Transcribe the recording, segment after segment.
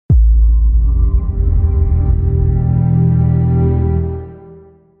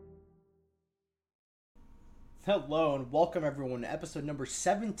Hello and welcome everyone to episode number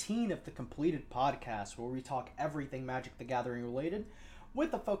 17 of the Compleated Podcast, where we talk everything Magic the Gathering related,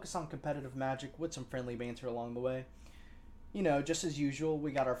 with a focus on competitive Magic with some friendly banter along the way. You know, just as usual,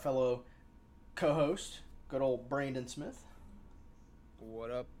 we got our fellow co-host, good old Brandon Smith.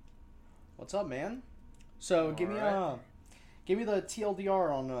 What up? What's up, man? So give me the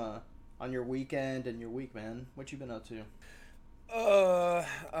TLDR on your weekend and your week, man. What you been up to?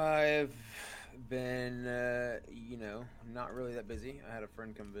 I've been, not really that busy. I had a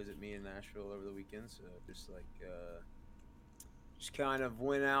friend come visit me in Nashville over the weekend, so just kind of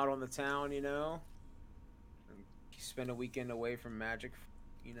went out on the town, and spent a weekend away from Magic,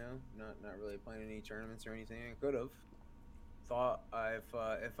 not really playing any tournaments or anything. I could have. Thought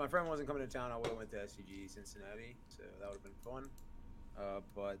if my friend wasn't coming to town, I would have went to SCG Cincinnati, so that would have been fun.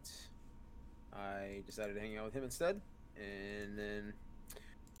 But I decided to hang out with him instead, and then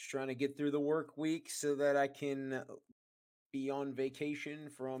just trying to get through the work week so that I can be on vacation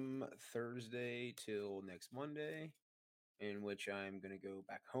from Thursday till next Monday, in which I'm gonna go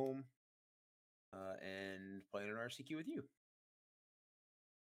back home and play an RCQ with you.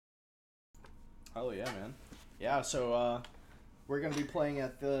 Oh yeah, man. Yeah, so we're going to be playing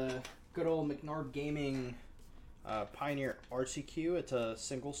at the good old McNarb Gaming Pioneer RCQ. It's a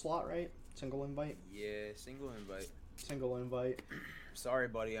single slot, right? Single invite? Yeah, single invite. Single invite. Sorry,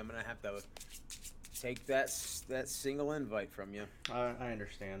 buddy. I'm going to have to take that single invite from you. I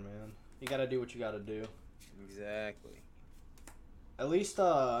understand, man. You got to do what you got to do. Exactly. At least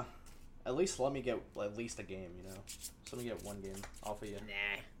let me get at least a game, So let me get one game off of you.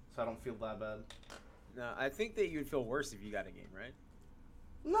 Nah. So I don't feel that bad. No, I think that you'd feel worse if you got a game, right?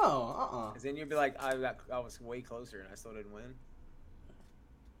 No, Because then you'd be like, I was way closer and I still didn't win.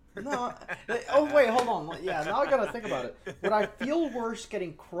 No. Oh, wait, hold on. Yeah, now I gotta think about it. Would I feel worse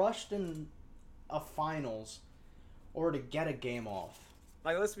getting crushed in a finals or to get a game off?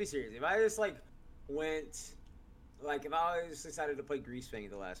 Like, let's be serious. If I just, if I just decided to play Greasefang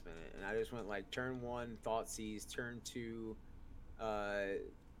at the last minute and I just went, turn 1, Thoughtseize, turn 2,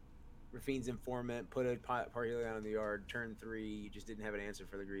 Rafine's Informant, put a Parhelion in the yard, turn 3, you just didn't have an answer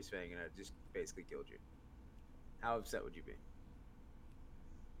for the Greasefang, and I just basically killed you. How upset would you be?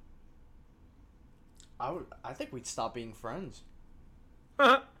 I think we'd stop being friends.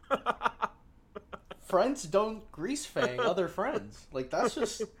 Friends don't grease fang other friends. Like, that's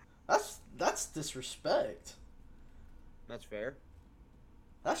just that's disrespect. That's fair.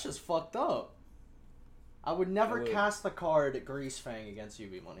 That's just fucked up. I would never cast the card Grease Fang against you,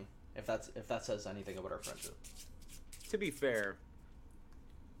 B-Money. If that says anything about our friendship. To be fair,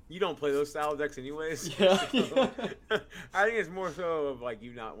 you don't play those style decks anyways. Yeah. So, I think it's more so of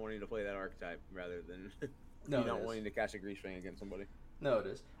you not wanting to play that archetype rather than you not wanting to cast a Greasefang against somebody. No, it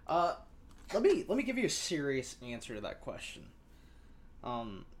is. Let me give you a serious answer to that question.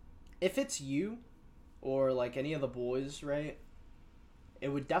 If it's you or any of the boys, right? It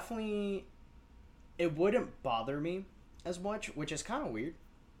wouldn't bother me as much, which is kind of weird.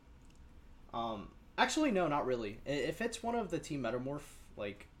 Actually, no, not really. If it's one of the Team Metamorph,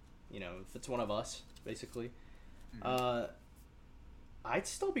 if it's one of us, basically, I'd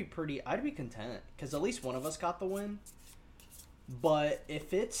be content, because at least one of us got the win. But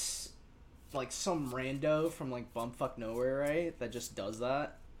if it's, some rando from, bumfuck nowhere, right, that just does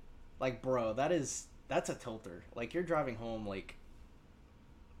that, bro, that's a tilter. You're driving home,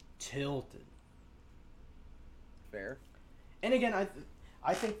 tilted. Fair. And again,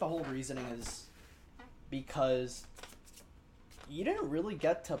 I think the whole reasoning is because you didn't really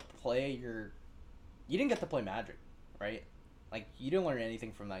get to play Magic, right? You didn't learn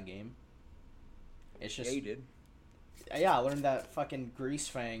anything from that game. It's just... Yeah, you did. Yeah, I learned that fucking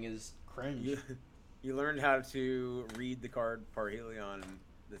Greasefang is cringe. You learned how to read the card Parhelion,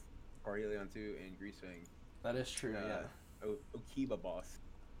 the Parhelion 2 and Greasefang. That is true, yeah. Okiba boss.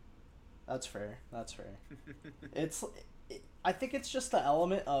 That's fair. I think it's just the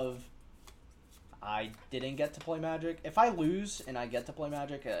element of I didn't get to play Magic. If I lose and I get to play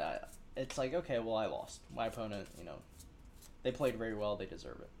Magic, it's okay, well, I lost. My opponent, they played very well. They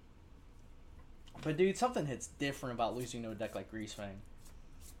deserve it. But, dude, something hits different about losing to a deck like Greasefang.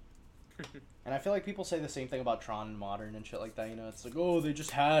 And I feel like people say the same thing about Tron and Modern and shit like that, It's oh, they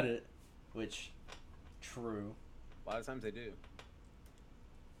just had it. Which, true. A lot of times they do.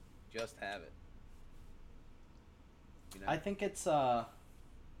 Just have it. I think it's,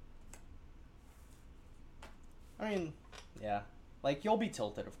 yeah. You'll be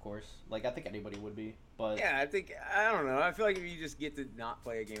tilted, of course. I think anybody would be, but... Yeah, I don't know. I feel like if you just get to not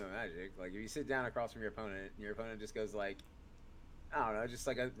play a game of Magic, if you sit down across from your opponent, and your opponent just goes I don't know, just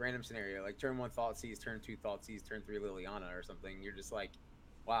like a random scenario, like turn 1 Thoughtseize, turn 2 Thoughtseize, turn 3 Liliana or something. You're just like,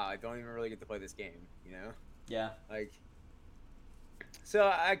 wow, I don't even really get to play this game, you know? Yeah. Like, so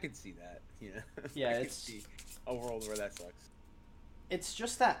I could see that, you know? Yeah, I could it's see a world where that sucks. It's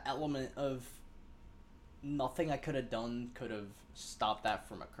just that element of nothing I could have done could have stopped that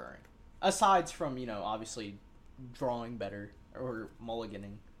from occurring. Aside from, obviously drawing better or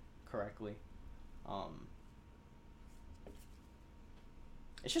mulliganing correctly.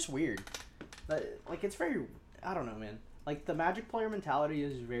 It's just weird. Like, it's very... I don't know, man. Like, the Magic player mentality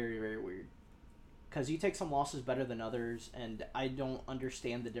is very, very weird. Because you take some losses better than others, and I don't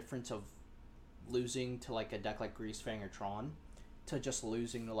understand the difference of losing to, like, a deck like Greasefang or Tron to just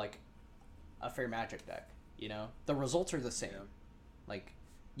losing to, like, a fair Magic deck, you know? The results are the same. Yeah. Like,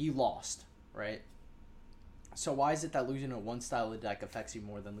 you lost, right? So why is it that losing to one style of deck affects you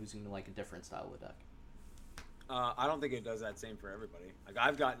more than losing to, like, a different style of deck? I don't think it does that same for everybody. Like,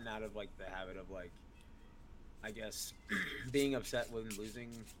 I've gotten out of, like, the habit of, like, I guess, being upset when losing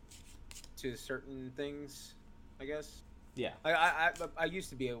to certain things, I guess. Yeah. I used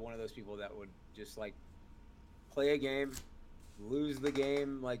to be one of those people that would just, like, play a game, lose the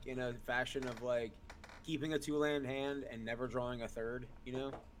game, like, in a fashion of, like, keeping a 2-land hand and never drawing a third, you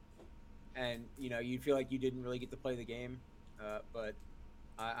know? And, you'd feel like you didn't really get to play the game, but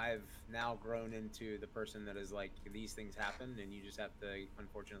I've now grown into the person that is like, these things happen, and you just have to,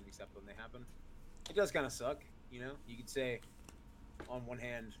 unfortunately, accept when they happen. It does kind of suck, you know? You could say, on one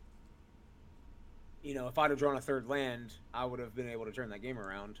hand, if I'd have drawn a third land, I would have been able to turn that game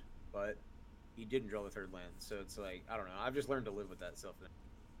around, but he didn't draw the third land, so it's like, I don't know. I've just learned to live with that stuff now,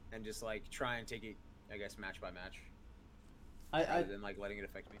 and just, like, try and take it, I guess, match by match, rather than, like, letting it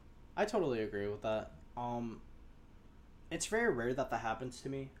affect me. I totally agree with that. It's very rare that happens to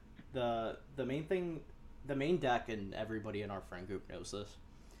me. The main deck, and everybody in our friend group knows this,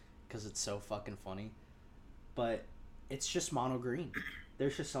 because it's so fucking funny, but it's just mono green.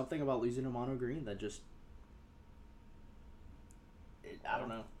 There's just something about losing to mono green that just... I don't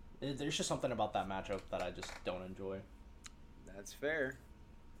know. There's just something about that matchup that I just don't enjoy. That's fair.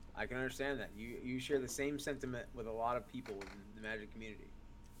 I can understand that. You share the same sentiment with a lot of people in the Magic community.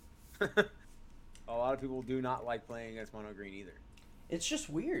 A lot of people do not like playing against mono green either. It's just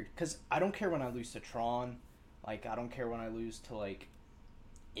weird, because I don't care when I lose to Tron. Like, I don't care when I lose to, like,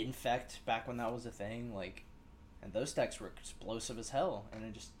 Infect back when that was a thing. Like, and those decks were explosive as hell, and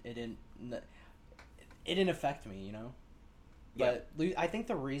it didn't affect me, you know? Yeah. But I think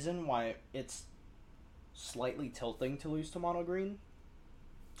the reason why it's slightly tilting to lose to mono green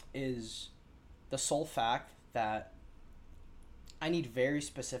is the sole fact that I need very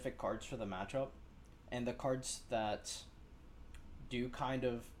specific cards for the matchup, and the cards that do kind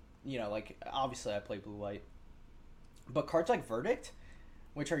of, like, obviously I play blue-white, but cards like Verdict,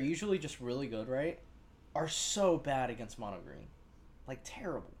 which are usually just really good, right, are so bad against mono green. Like,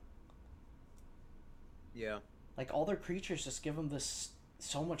 terrible. Yeah. Like, all their creatures just give them this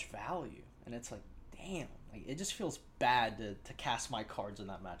so much value, and it's like, damn. Like, it just feels bad to cast my cards in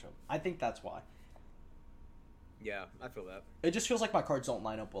that matchup. I think that's why. Yeah, I feel that. It just feels like my cards don't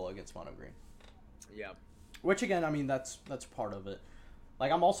line up well against mono green. Yeah. Which, again, I mean, that's part of it.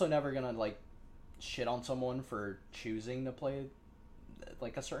 Like, I'm also never gonna, like, shit on someone for choosing to play,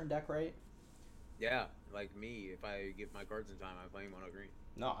 like, a certain deck, right? Yeah, like me, if I get my cards in time, I'm playing mono green.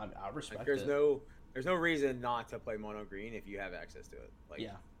 No, I respect Like, it. there's no reason not to play mono green if you have access to it. Like,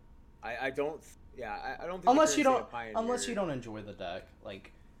 yeah. I don't think Unless you don't enjoy the deck,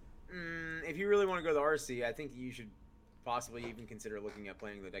 like. If you really want to go to the RC, I think you should possibly even consider looking at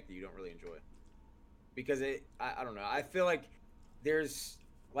playing the deck that you don't really enjoy. Because I don't know. I feel like there's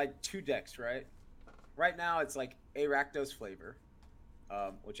like two decks, right? Right now it's like a Rakdos flavor,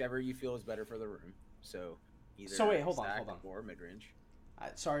 whichever you feel is better for the room. So either hold on. or mid range.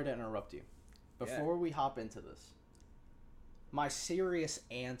 Sorry to interrupt you. Before we hop into this, my serious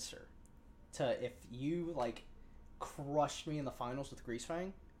answer to if you like crushed me in the finals with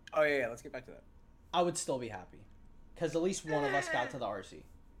Greasefang. Oh yeah, let's get back to that. I would still be happy, because at least one of us got to the RC.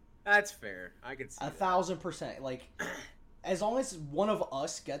 That's fair. I could see 1,000%. Like, as long as one of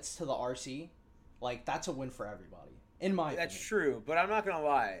us gets to the RC, like, that's a win for everybody. In my opinion. That's true, but I'm not gonna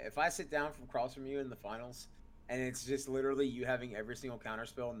lie. If I sit down across from you in the finals, and it's just literally you having every single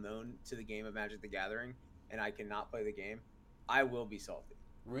counterspell known to the game of Magic the Gathering, and I cannot play the game, I will be salty.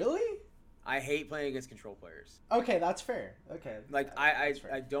 Really? I hate playing against control players. Okay, that's fair. Okay. Like, I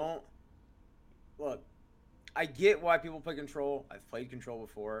don't... Look, I get why people play control. I've played control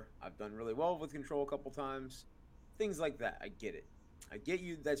before. I've done really well with control a couple times. Things like that. I get it. I get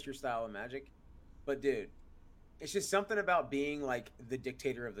you, that's your style of Magic. But, dude, it's just something about being like the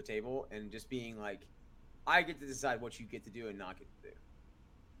dictator of the table and just being like, I get to decide what you get to do and not get to do.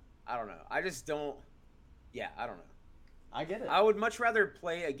 I don't know. I just don't. Yeah, I don't know. I get it. I would much rather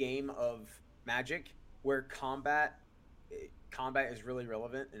play a game of Magic where combat is really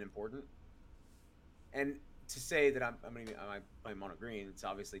relevant and important. And to say that I'm playing mono green, it's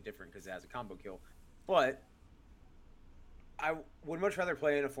obviously different because it has a combo kill. But I would much rather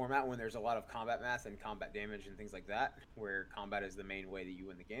play in a format when there's a lot of combat math and combat damage and things like that, where combat is the main way that you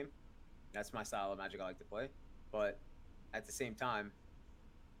win the game. That's my style of Magic I like to play. But at the same time,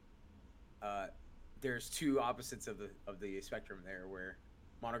 there's two opposites of the spectrum there, where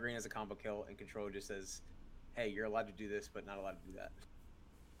mono green has a combo kill and control just says, "Hey, you're allowed to do this, but not allowed to do that."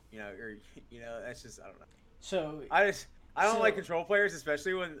 That's just I don't know. So I don't like control players,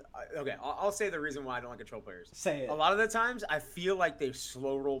 especially when. Okay, I'll say the reason why I don't like control players. Say it. A lot of the times, I feel like they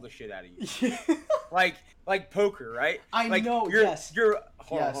slow roll the shit out of you. like poker, right? I like know.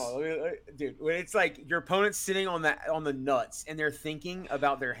 Hold on, dude. When it's like your opponent's sitting on the nuts and they're thinking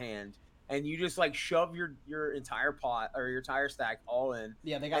about their hand, and you just like shove your entire pot or your entire stack all in.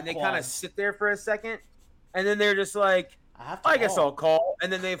 Yeah, they got. And they kind of sit there for a second, and then they're just like, I guess I'll call,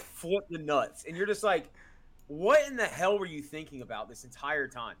 and then they flip the nuts, and you're just like, what in the hell were you thinking about this entire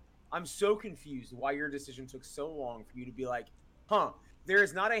time? I'm so confused why your decision took so long for you to be like, there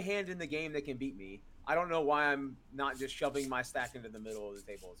is not a hand in the game that can beat me. I don't know why I'm not just shoving my stack into the middle of the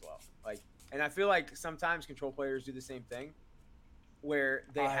table as well. And I feel like sometimes control players do the same thing, where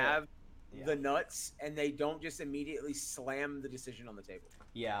they have the nuts and they don't just immediately slam the decision on the table.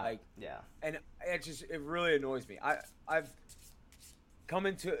 Yeah. And it really annoys me. I've come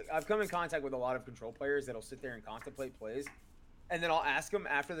in contact with a lot of control players that'll sit there and contemplate plays, and then I'll ask them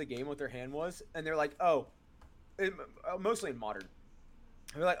after the game what their hand was, and they're like, mostly in modern.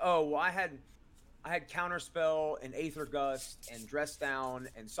 They're like, well, I had Counterspell and Aether Gust and Dress Down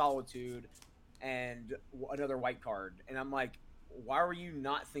and Solitude and another white card, and I'm like, why were you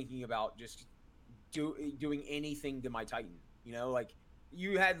not thinking about just doing anything to my Titan?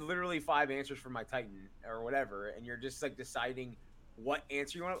 You had literally 5 answers for my Titan or whatever, and you're just like deciding what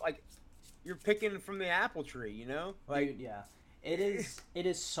answer you want. Like, you're picking from the apple tree, Dude, yeah. It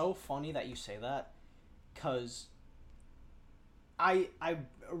is so funny that you say that, because I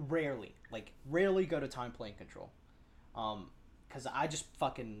rarely go to time playing control, because I just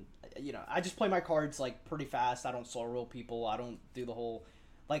fucking I just play my cards like pretty fast. I don't slow roll people. I don't do the whole,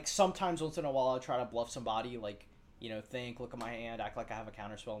 like, sometimes once in a while I'll try to bluff somebody, like, think, look at my hand, act like I have a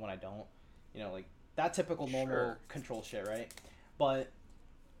counter spell when I don't, like that typical normal control shit, right? But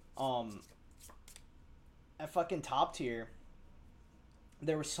at fucking top tier,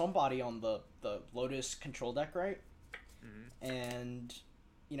 there was somebody on the Lotus control deck, right? Mm-hmm. And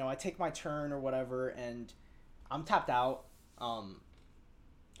I take my turn or whatever, and I'm tapped out. I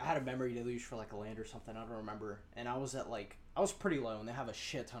had a memory deluge for like a land or something, I don't remember, and I was pretty low, and they have a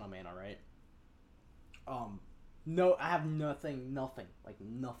shit ton of mana, right? No, I have nothing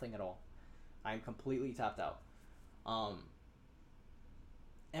at all. I am completely tapped out.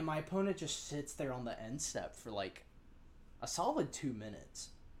 And my opponent just sits there on the end step for like a solid 2 minutes.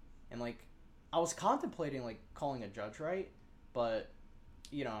 And like, I was contemplating like calling a judge, right? But,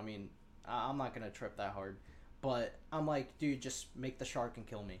 I'm not going to trip that hard. But I'm like, dude, just make the shark and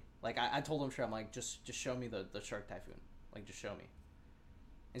kill me. Like, I told him straight, I'm like, just show me the Shark Typhoon. Like, just show me.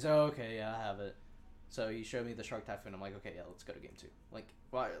 He's like, okay, yeah, I have it. So he showed me the Shark Typhoon. I'm like, okay, yeah, let's go to game 2.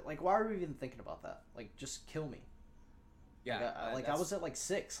 Why are we even thinking about that? Like, just kill me. Yeah. I was at like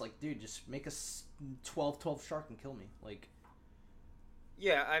 6. Like, dude, just make a 12/12 shark and kill me. Like.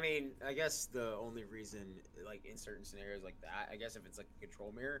 Yeah, I mean, I guess the only reason, like, in certain scenarios like that, I guess if it's like a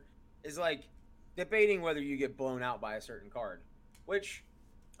control mirror, is like debating whether you get blown out by a certain card. Which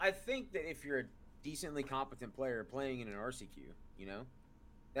I think that if you're a decently competent player playing in an RCQ,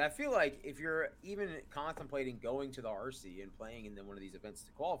 that I feel like if you're even contemplating going to the RC and playing in one of these events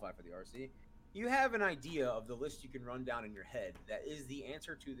to qualify for the RC, you have an idea of the list you can run down in your head that is the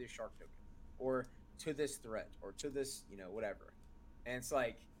answer to this shark token, or to this threat, or to this, whatever. And it's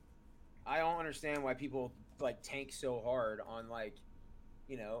like, I don't understand why people like tank so hard on, like,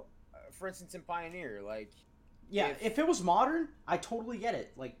 for instance, in Pioneer, like. Yeah, if it was modern, I totally get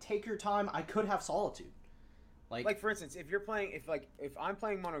it. Like, take your time. I could have Solitude. Like for instance, if I'm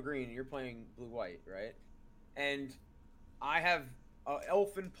playing mono green and you're playing blue white, right? And I have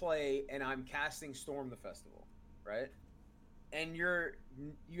elf in play and I'm casting Storm the Festival, right? And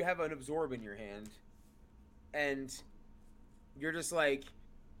you have an absorb in your hand, and you're just like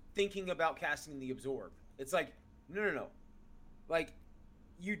thinking about casting the absorb. It's like, no. Like,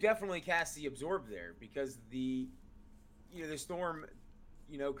 you definitely cast the absorb there because the storm,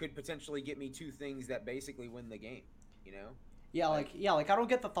 could potentially get me two things that basically win the game. Yeah, like I don't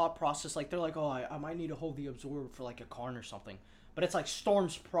get the thought process. Like they're like, oh, I might need to hold the absorb for like a Karn or something, but it's like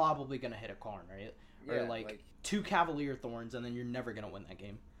Storm's probably gonna hit a Karn, right? Yeah, or like two Cavalier Thorns, and then you're never gonna win that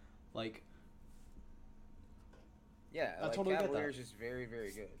game. Like, yeah, I like totally get that. Cavalier's just very,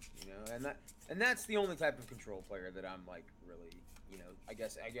 very good, and that's the only type of control player that I'm like really, I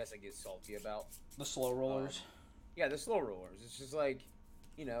guess I get salty about. The slow rollers. Yeah, the slow rollers. It's just like,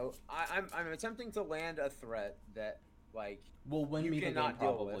 I'm attempting to land a threat that like will win me the game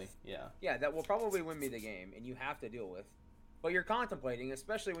probably. Yeah. Yeah, that will probably win me the game, and you have to deal with. But you're contemplating,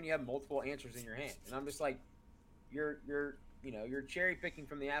 especially when you have multiple answers in your hand, and I'm just like, you're cherry picking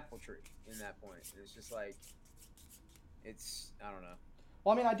from the apple tree in that point. And it's just like, I don't know.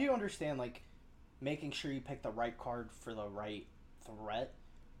 Well, I mean, I do understand like making sure you pick the right card for the right threat,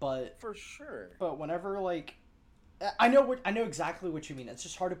 but for sure. But whenever like, I know exactly what you mean. It's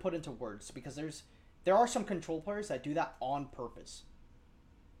just hard to put into words because there are some control players that do that on purpose.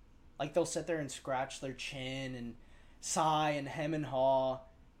 Like they'll sit there and scratch their chin and sigh and hem and haw,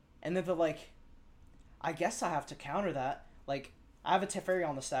 and then they're like, I guess I have to counter that. Like, I have a Teferi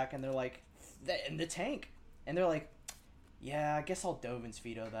on the stack, and they're like, in the tank, and they're like, yeah, I guess I'll Dovin's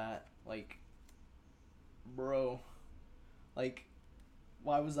veto that. Like, bro, like,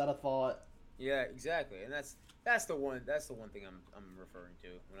 why was that a thought? Yeah, exactly, and that's the one thing I'm referring to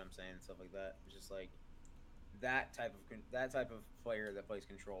when I'm saying stuff like that. It's just like that type of player that plays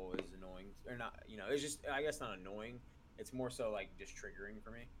control is annoying, or not. It's just, I guess, not annoying. It's more so like just triggering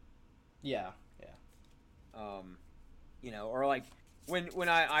for me. Yeah. Or like when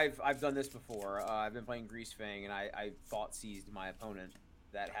I've done this before. I've been playing Grease Fang, and I thought seized my opponent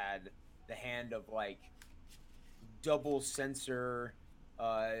that had the hand of like double censor,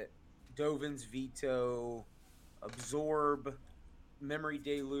 Dovin's veto, absorb, memory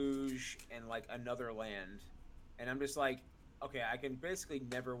deluge, and like another land, and I'm just like, okay, I can basically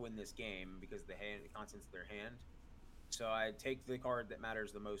never win this game because the contents of their hand. So I take the card that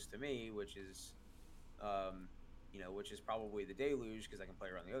matters the most to me, which is, probably the deluge because I can play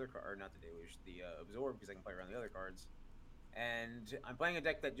around the other card, or not the deluge, the absorb because I can play around the other cards, and I'm playing a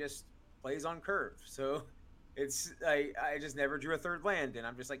deck that just plays on curve. So it's I just never drew a third land, and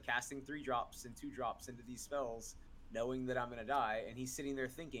I'm just like casting 3 drops and 2 drops into these spells, knowing that I'm gonna die, and he's sitting there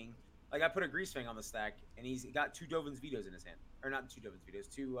thinking, like, I put a Grease Fang on the stack, and he's got 2 Dovin's vetoes in his hand, or not 2 Dovin's vetoes,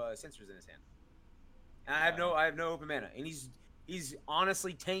 2 censors in his hand. And I have no open mana, and he's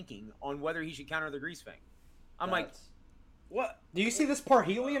honestly tanking on whether he should counter the Grease Fang. I'm like, what? Do you see this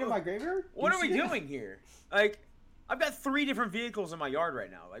Parhelion in my graveyard? What are we doing here? Like, I've got 3 different vehicles in my yard right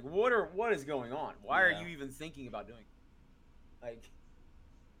now. Like, what is going on? Why are you even thinking about doing it? Like,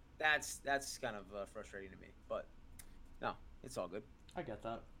 that's kind of frustrating to me. But no, it's all good. I get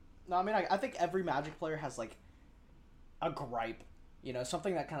that. No, I mean, I think every Magic player has like a gripe.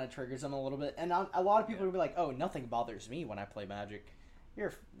 Something that kind of triggers them a little bit. And a lot of people will be like, oh, nothing bothers me when I play Magic.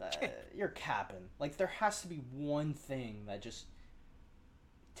 You're capping. Like, there has to be one thing that just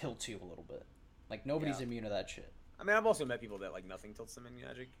tilts you a little bit. Like, nobody's immune to that shit. I mean, I've also met people that, like, nothing tilts them in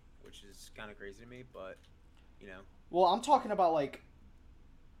Magic, which is kind of crazy to me, but, Well, I'm talking about, like,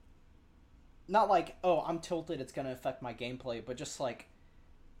 not like, oh, I'm tilted, it's going to affect my gameplay, but just like,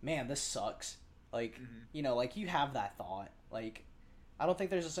 man, this sucks. Like, like, you have that thought. Like, I don't think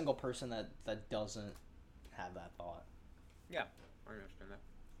there's a single person that doesn't have that thought. Yeah, I understand that.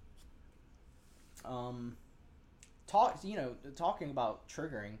 Talking about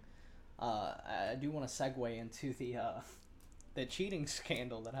triggering, I do want to segue into the cheating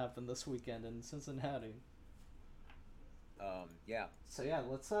scandal that happened this weekend in Cincinnati. Yeah. So yeah,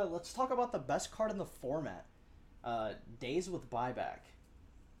 let's talk about the best card in the format. Dazed with buyback.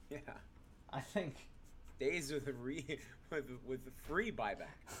 Yeah. I think. Dazed with free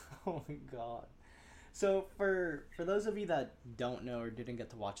buyback. Oh my god. So for those of you that don't know or didn't get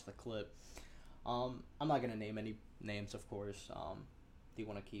to watch the clip, I'm not gonna name any names, of course. Do you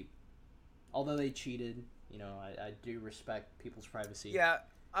want to keep? Although they cheated, I do respect people's privacy. Yeah,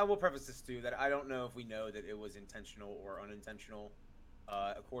 I will preface this too that I don't know if we know that it was intentional or unintentional.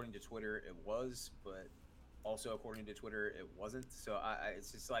 According to Twitter, it was, but also according to Twitter, it wasn't. So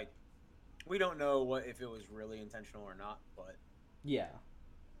it's just like, we don't know if it was really intentional or not, but yeah.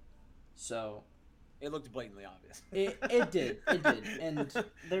 So it looked blatantly obvious. It did, and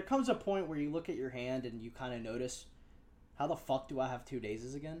there comes a point where you look at your hand and you kind of notice, how the fuck do I have 2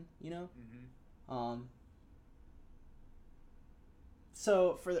 Dazes again?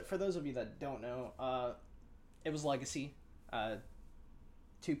 So for those of you that don't know, it was Legacy.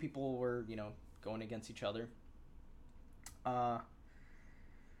 two people were, going against each other.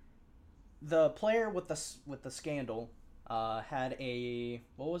 The player with the scandal had a,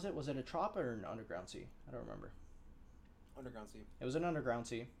 what was it? Was it a trop or an underground C? I don't remember. Underground C. It was an underground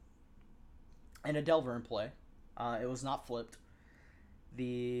C. And a Delver in play. It was not flipped.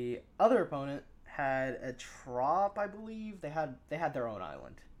 The other opponent had a trop, I believe. They had their own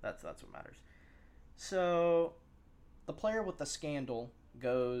island. That's what matters. So the player with the scandal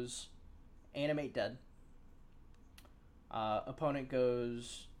goes animate dead. Opponent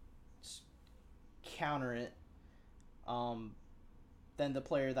goes counter it. Then the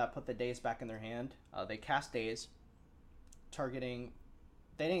player that put the Dazed back in their hand, they cast Dazed, targeting.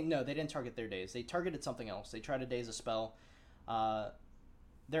 They didn't target their Dazed. They targeted something else. They tried to Daze a spell.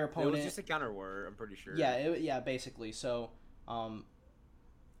 Their opponent. It was just a counter war, I'm pretty sure. Yeah, basically. So,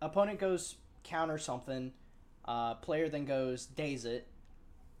 opponent goes counter something. Player then goes Daze it.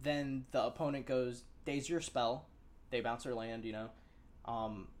 Then the opponent goes Daze your spell. They bounce their land,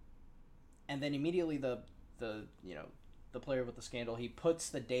 and then immediately the player with the scandal, he puts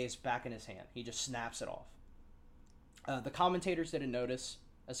the Daze back in his hand. He just snaps it off. The commentators didn't notice,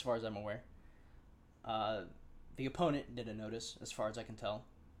 as far as I'm aware. The opponent didn't notice, as far as I can tell.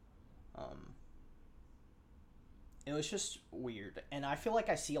 It was just weird, and I feel like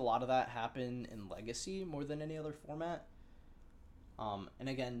I see a lot of that happen in Legacy more than any other format. And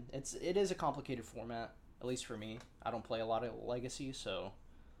again, it is a complicated format, at least for me. I don't play a lot of Legacy, so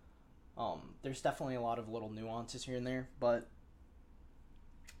there's definitely a lot of little nuances here and there. But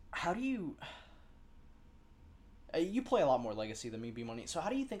how do you play a lot more Legacy than me, B-Money, so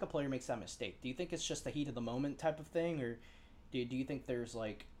how do you think a player makes that mistake? Do you think it's just the heat of the moment type of thing, or do you think there's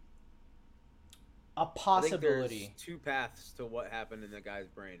like a possibility? I think there's two paths to what happened in the guy's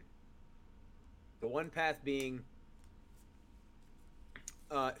brain. The one path being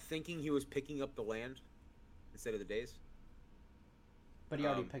thinking he was picking up the land instead of the Daze. But he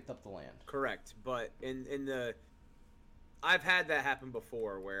already picked up the land. Correct, but in the, I've had that happen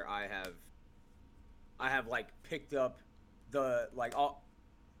before where I have like picked up the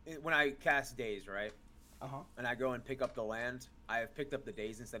when I cast Daze, right? And I go and pick up the land. I have picked up the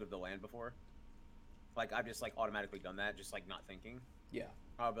Daze instead of the land before. Like I've just like automatically done that, just like not thinking. Yeah.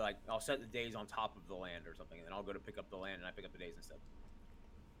 I'll be like, I'll set the Daze on top of the land or something, and then I'll go to pick up the land and I pick up the Daze instead.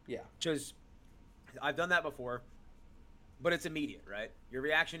 Yeah. Because I've done that before, but it's immediate, right? Your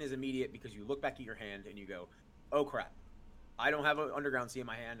reaction is immediate because you look back at your hand and you go, oh crap, I don't have an underground C in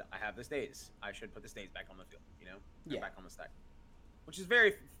my hand. I have this Daze. I should put this Daze back on the field, back on the stack. Which is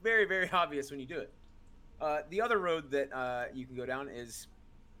very, very, very obvious when you do it. The other road that you can go down is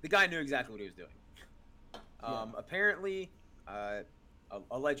the guy knew exactly what he was doing. Apparently,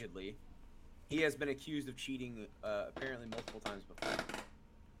 allegedly, he has been accused of cheating apparently multiple times before.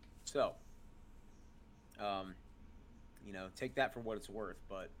 So, take that for what it's worth.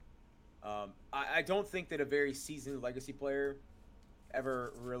 But I don't think that a very seasoned Legacy player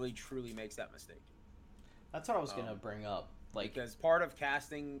ever really truly makes that mistake. That's what I was gonna bring up. Because part of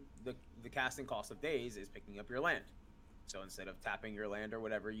casting the casting cost of Daze is picking up your land. So instead of tapping your land or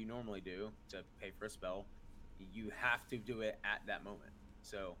whatever you normally do to pay for a spell, you have to do it at that moment.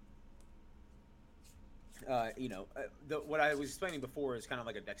 So, what I was explaining before is kind of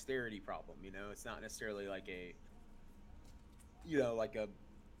like a dexterity problem. It's not necessarily like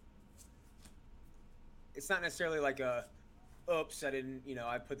it's not necessarily like a, oops, I didn't,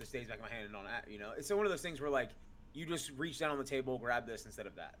 I put this Daze back in my hand and on that. It's one of those things where like you just reach down on the table, grab this instead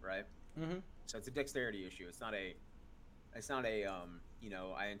of that, right? Mm-hmm. So it's a dexterity issue. It's not a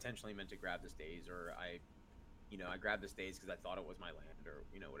I intentionally meant to grab this Daze, or I grabbed this Daze because I thought it was my land, or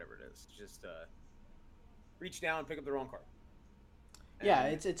whatever it is. It's just reach down, pick up the wrong card. Yeah,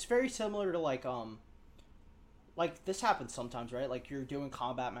 it's very similar to like this happens sometimes, right? Like you're doing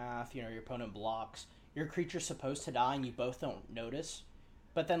combat math, your opponent blocks, your creature's supposed to die, and you both don't notice.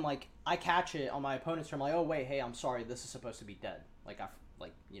 But then like I catch it on my opponent's turn, I'm like, oh wait, hey, I'm sorry, this is supposed to be dead.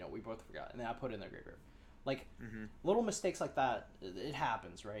 We both forgot, and then I put it in their graveyard. Like little mistakes like that, it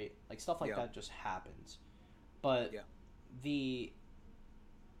happens, right? Like stuff like that just happens. But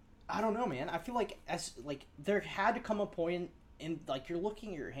I don't know, man. I feel like there had to come a point in like you're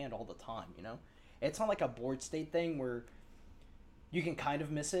looking at your hand all the time, It's not like a board state thing where you can kind of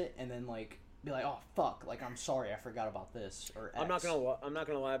miss it and then like be like, oh fuck, like I'm sorry, I forgot about this or X. I'm not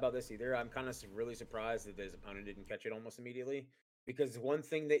gonna lie about this either. I'm kind of really surprised that his opponent didn't catch it almost immediately, because one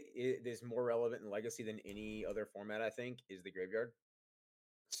thing that is more relevant in Legacy than any other format, I think, is the graveyard.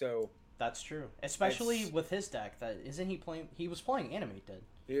 So that's true, especially with his deck. That isn't he playing? He was playing Animate Dead.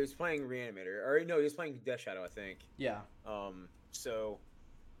 He was playing Reanimator, or no, he was playing Death Shadow, I think. Yeah. So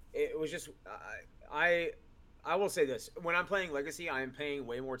it was just I will say this: when I'm playing Legacy, I am paying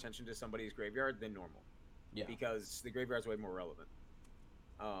way more attention to somebody's graveyard than normal. Yeah. Because the graveyard's way more relevant.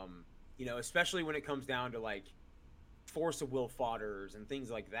 Especially when it comes down to like force of will fodders and things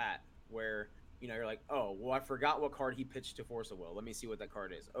like that, where you're like, oh, well, I forgot what card he pitched to force of will. Let me see what that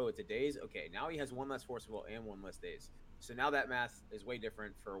card is. Oh, it's a Daze. Okay, now he has one less force of will and one less Daze. So now that math is way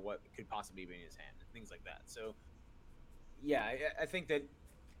different for what could possibly be in his hand and things like that. So yeah, I think that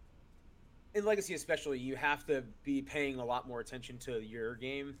in Legacy especially, you have to be paying a lot more attention to your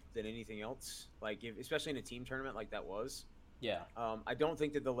game than anything else. Like, especially in a team tournament like that was. Yeah. I don't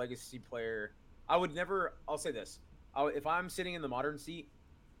think that the Legacy player... I'll say this. If I'm sitting in the Modern seat,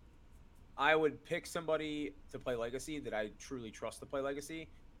 I would pick somebody to play Legacy that I truly trust to play Legacy,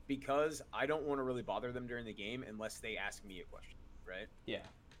 because I don't want to really bother them during the game unless they ask me a question, right? Yeah.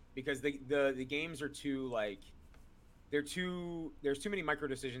 Because the games are too, like... There's too many micro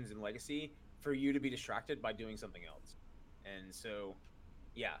decisions in Legacy for you to be distracted by doing something else. And so,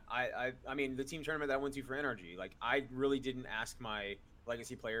 yeah, I mean, the team tournament that I went to for NRG, like, I really didn't ask my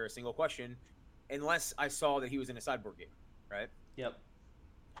Legacy player a single question unless I saw that he was in a sideboard game, right? Yep.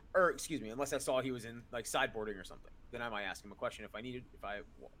 Or, excuse me, unless I saw he was in, like, sideboarding or something. Then I might ask him a question if I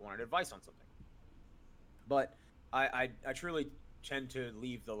wanted advice on something. But I truly tend to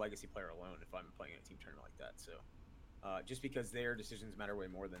leave the Legacy player alone if I'm playing a team tournament like that, so... just because their decisions matter way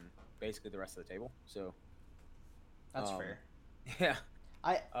more than basically the rest of the table. So that's fair. Yeah,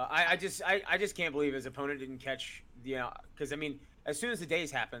 I just can't believe his opponent didn't catch the because I mean, as soon as the Daze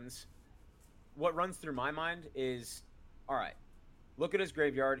happens, what runs through my mind is, all right, look at his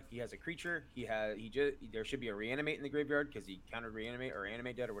graveyard. He has a creature. There should be a reanimate in the graveyard because he countered reanimate or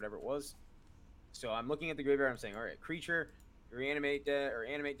animate dead or whatever it was. So I'm looking at the graveyard. I'm saying, all right, creature, reanimate dead or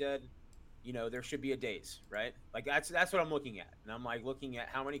animate dead. There should be a Daze, right? Like, that's what I'm looking at. And I'm, like, looking at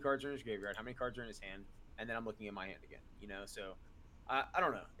how many cards are in his graveyard, how many cards are in his hand, and then I'm looking at my hand again, So, I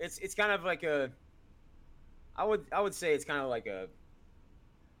don't know. It's kind of like I would say it's kind of like a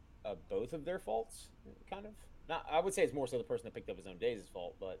both of their faults, kind of. Not, I would say it's more so the person that picked up his own Daze's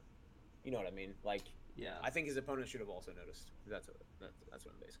fault, but you know what I mean? Like, yeah. I think his opponent should have also noticed. That's what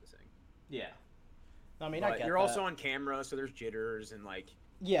I'm basically saying. Yeah. I mean, but I get you're that. also on camera, so there's jitters and, like...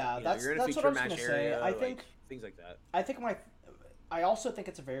 Yeah, that's what I was going to say. I think like, things like that. I also think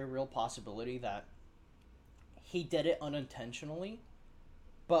it's a very real possibility that he did it unintentionally,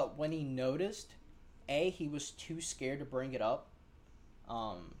 but when he noticed, he was too scared to bring it up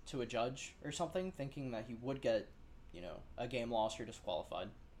to a judge or something, thinking that he would get, a game lost or disqualified,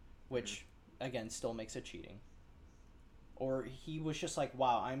 which again still makes it cheating. Or he was just like,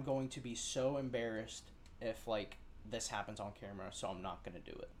 wow, I'm going to be so embarrassed if, like, this happens on camera, so I'm not going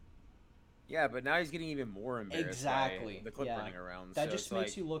to do it. Yeah, but now he's getting even more embarrassed by the clip running around. That just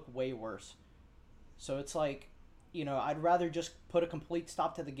makes you look way worse. So it's like, I'd rather just put a complete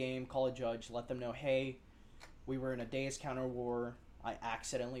stop to the game, call a judge, let them know, hey, we were in a Daze counter war. I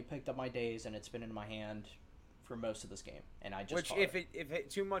accidentally picked up my Daze, and it's been in my hand for most of this game. And I just if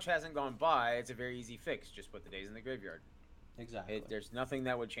it too much hasn't gone by, it's a very easy fix. Just put the Daze in the graveyard. Exactly. There's nothing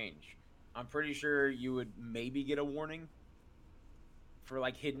that would change. I'm pretty sure you would maybe get a warning for,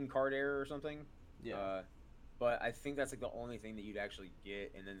 like, hidden card error or something. Yeah. But I think that's, like, the only thing that you'd actually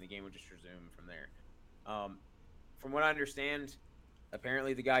get, and then the game would just resume from there. From what I understand,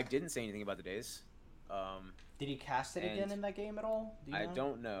 apparently the guy didn't say anything about the Daze. Did he cast it again in that game at all? I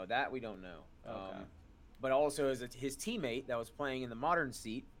don't know. That we don't know. Okay. But also, his teammate that was playing in the Modern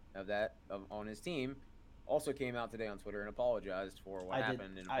seat on his team also came out today on Twitter and apologized for what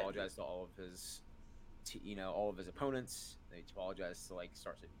happened and apologized to all of his, all of his opponents. They apologized to, like,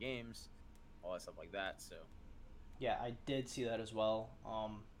 start city games, all that stuff like that. So, yeah, I did see that as well.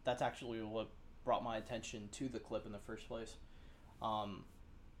 That's actually what brought my attention to the clip in the first place.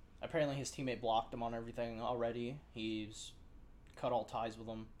 Apparently his teammate blocked him on everything already. He's cut all ties with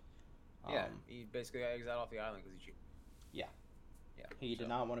him. Yeah, he basically got exiled off the island because he cheated. Yeah. He did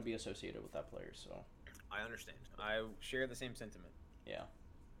not want to be associated with that player, so... I understand. I share the same sentiment. Yeah.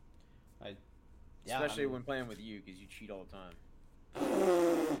 Especially when playing with you, because you cheat all the time.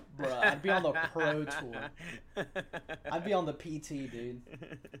 Bruh, I'd be on the pro tour. I'd be on the PT, dude.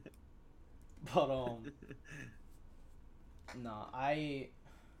 But, nah, I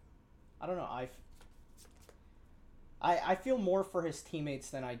don't know. I feel more for his teammates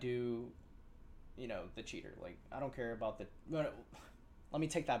than I do, the cheater. Like, I don't care about the... Let me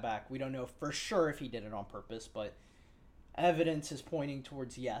take that back. We don't know for sure if he did it on purpose, but evidence is pointing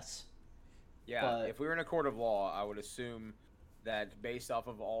towards yes. Yeah, but if we were in a court of law, I would assume that based off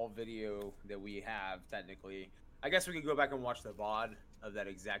of all video that we have, technically, I guess we could go back and watch the VOD of that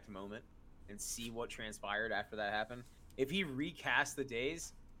exact moment and see what transpired after that happened. If he recast the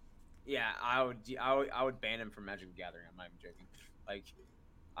days, yeah, I would ban him from Magic the Gathering. I'm not even joking. Like,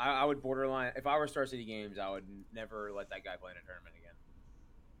 I would borderline. If I were Star City Games, I would never let that guy play in a tournament again.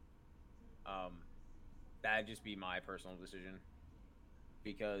 That'd just be my personal decision.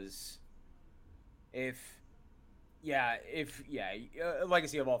 Because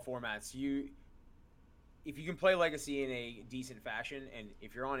Legacy of all formats, if you can play Legacy in a decent fashion, and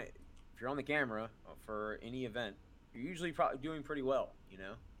if you're on the camera for any event, you're usually doing pretty well, you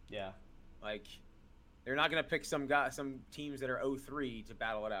know? Yeah. Like, they're not gonna pick some teams that are 0-3 to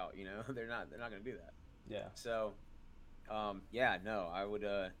battle it out, you know? They're not gonna do that. Yeah. So, I would.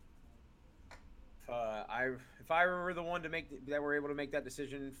 If I were the one that were able to make that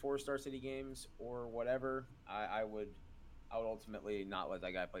decision for Star City Games or whatever, I would ultimately not let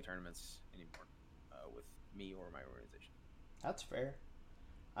that guy play tournaments anymore with me or my organization. That's fair.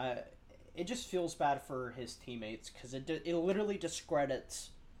 It just feels bad for his teammates because it literally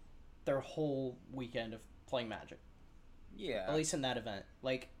discredits their whole weekend of playing Magic. Yeah. At least in that event.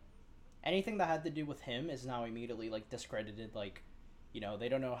 Like, anything that had to do with him is now immediately, like, discredited. Like, you know, they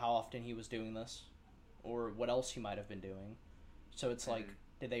don't know how often he was doing this or what else he might have been doing. So it's like,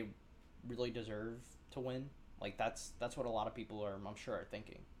 did they really deserve to win? Like, that's what a lot of people I'm sure, are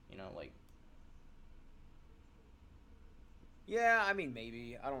thinking. You know, like... Yeah, I mean,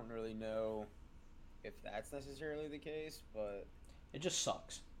 maybe. I don't really know if that's necessarily the case, but... It just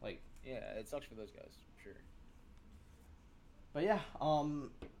sucks. Like... Yeah, it sucks for those guys, for sure. But yeah,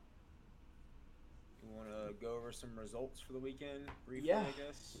 You want to go over some results for the weekend briefly, I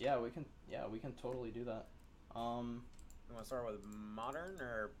guess? Yeah, we can totally do that. You want to start with Modern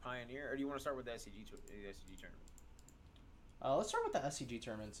or Pioneer, or do you want to start with the SCG tournament? Let's start with the SCG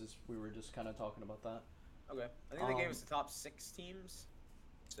tournaments, as we were just kind of talking about that. Okay. I think they gave us the top 6 teams,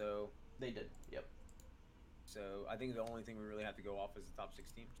 so... They did, yep. So I think the only thing we really have to go off is the top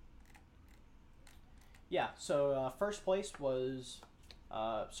 6 teams. Yeah, so first place was...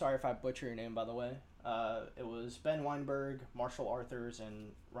 sorry if I butcher your name, by the way. It was Ben Weinberg, Marshall Arthurs,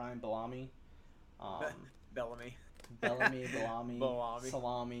 and Ryan Bellamy. Bellamy. Bellamy,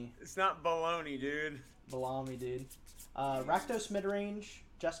 Salami. It's not baloney, dude. Bellamy, dude. Rakdos Midrange,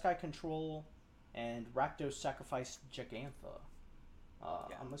 Jeskai Control, and Rakdos Sacrifice Gigantha.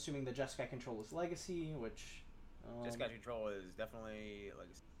 I'm assuming the Jeskai Control is Legacy, which... Jeskai Control is definitely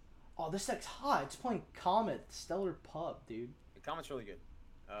Legacy. Oh, this deck's hot. It's playing Comet, Stellar Pub, dude. The Comet's really good.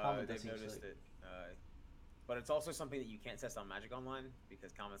 They've noticed it. But it's also something that you can't test on Magic Online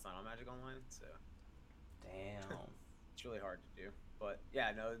because Comet's not on Magic Online, so... Damn. It's really hard to do. But,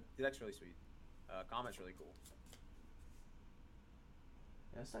 yeah, no, that's really sweet. Comet's really cool.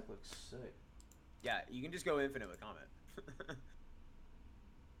 Yeah, this deck looks sick. Yeah, you can just go infinite with Comet.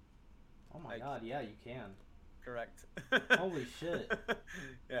 Oh my god, yeah, you can. Correct. Holy shit.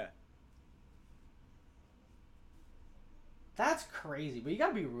 Yeah. That's crazy, but you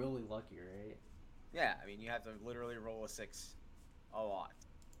gotta be really lucky, right? Yeah, I mean, you have to literally roll a 6 a lot.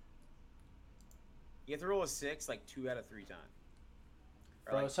 You have to roll a 6 like 2 out of 3 times.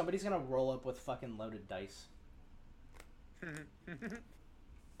 Or Bro, like... somebody's gonna roll up with fucking loaded dice.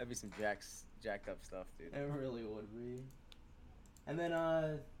 That'd be some jacked up stuff, dude. It really would be. And then,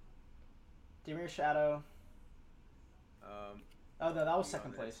 Dimir Shadow. Oh, no, that was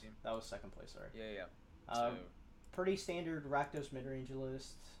second place. That was second place, sorry. Yeah. Pretty standard Rakdos midrange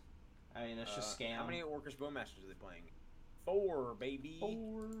list. I mean, it's just scam. How many Orcish Bowmasters are they playing? 4, baby.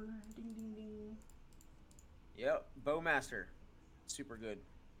 4. Ding, ding, ding. Yep, Bowmaster. Super good.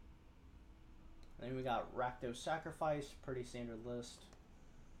 And then we got Rakdos Sacrifice, pretty standard list.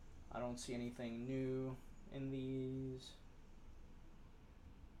 I don't see anything new in these.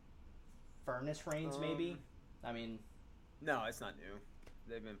 Furnace Reigns, maybe? I mean... No, it's not new.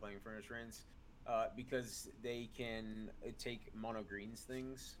 They've been playing Furnace Reigns because they can take mono greens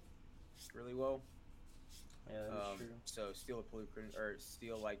things really well. Yeah, that's true. So steal a Blueprint, or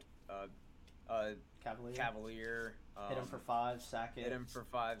steal like Cavalier. Hit him for 5, sack it. Hit him for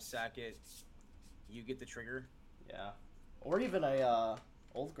 5, sack it. You get the trigger. Yeah. Or even a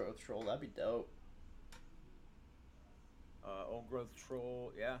Old Growth Troll. That'd be dope. Old Growth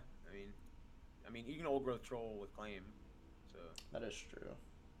Troll, yeah. I mean, you can Old Growth Troll with Claim. So that is true.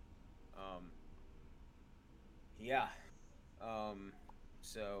 Yeah.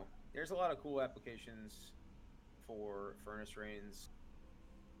 So there's a lot of cool applications for Furnace Reigns.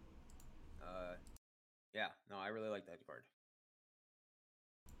 Yeah, no, I really like that card.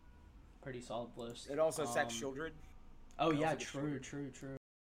 Pretty solid list. It also sacks Shieldred. Oh yeah, true.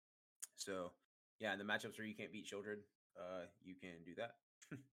 So, yeah, in the matchups where you can't beat Shieldred, you can do that.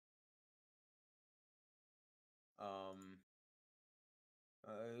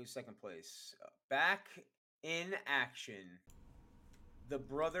 Second place, back in action, the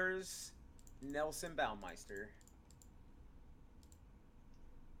brothers Nelson Baumeister.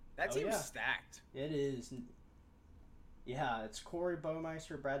 That team's stacked. It is. Yeah, it's Corey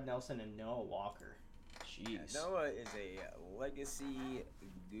Baumeister, Brad Nelson, and Noah Walker. Jeez. Yeah, Noah is a legacy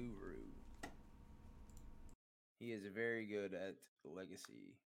guru. He is very good at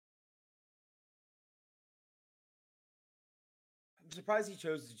legacy. I'm surprised he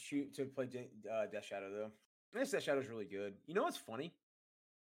chose to play Death Shadow though. This Death Shadow's really good. You know what's funny?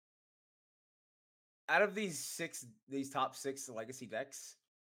 Out of these top 6 legacy decks,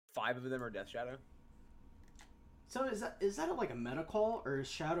 5 of them are Death Shadow. So is that like a meta call, or is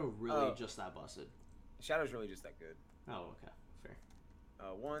Shadow really just that busted? Shadow's really just that good. Oh, okay, fair.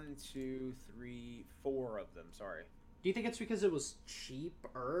 1, 2, 3, 4 of them. Sorry. Do you think it's because it was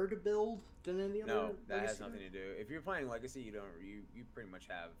cheaper to build than any other? No, that has nothing to do. If you're playing Legacy, you pretty much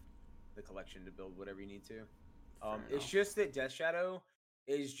have the collection to build whatever you need to. It's just that Death Shadow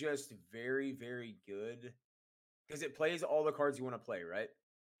is just very, very good because it plays all the cards you want to play, right?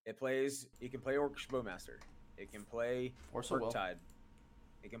 You can play Orcish Bowmaster. It can play Tide.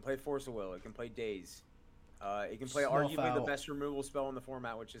 It can play Force of Will. It can play Dazed. It can play arguably the best removal spell in the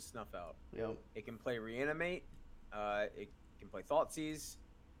format, which is Snuff Out. Yep. It can play Reanimate. It can play Thoughtseize.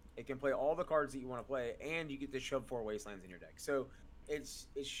 It can play all the cards that you want to play, and you get to shove 4 Wastelands in your deck. So it's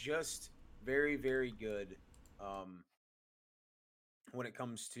just very, very good when it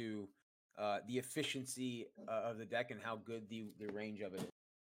comes to the efficiency of the deck and how good the range of it is.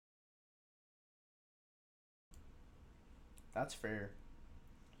 That's fair.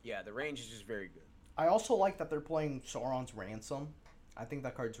 Yeah, the range is just very good. I also like that they're playing Sauron's Ransom. I think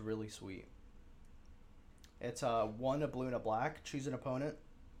that card's really sweet. It's 1, a blue, and a black. Choose an opponent.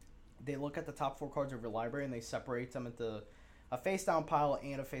 They look at the top 4 cards of your library and they separate them into a face-down pile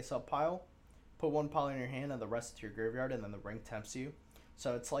and a face-up pile. Put 1 pile in your hand and the rest to your graveyard, and then the ring tempts you.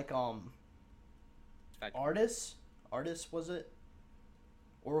 So it's like Artist was it?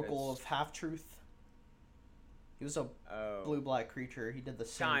 Oracle of Half-Truth. He was a blue-black creature. He did the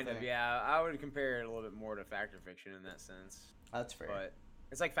same thing. Kind of, yeah. I would compare it a little bit more to Fact or Fiction in that sense. That's fair. But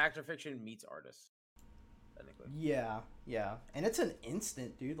it's like Fact or Fiction meets Artist, technically. Yeah. And it's an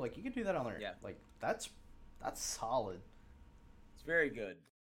instant, dude. Like, you could do that on there. Yeah. Like, that's solid. It's very good.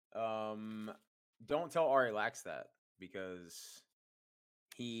 Don't tell Ari Lax that, because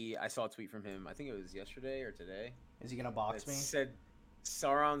I saw a tweet from him, I think it was yesterday or today. Is he gonna box me? Said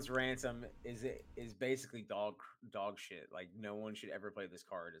Sauron's Ransom is basically dog shit. Like, no one should ever play this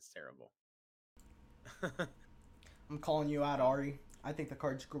card. It's terrible. I'm calling you out, Ari. I think the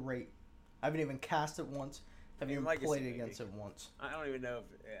card's great. I haven't even cast it once. Haven't even played against it once. I don't even know if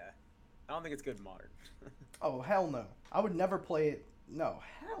I don't think it's good in Modern. Oh, hell no. I would never play it. No,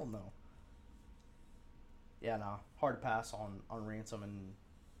 hell no. Yeah, no. Hard pass on Ransom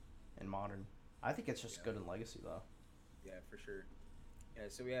and Modern. I think it's just good in Legacy, though. Yeah, for sure. Yeah,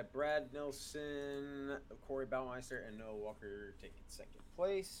 so we have Brad Nelson, Corey Baumeister, and Noah Walker taking 2nd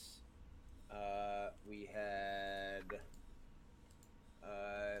place. We had,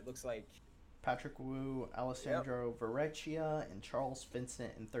 it looks like Patrick Wu, Alessandro Verrecchia, and Charles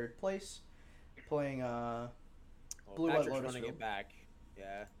Vincent in 3rd place. Playing Blue White Patrick's Lotus running it back.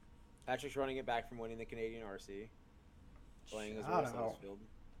 Yeah. Patrick's running it back from winning the Canadian RC. Playing as well as Field.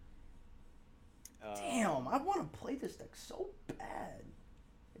 Damn, I want to play this deck so bad.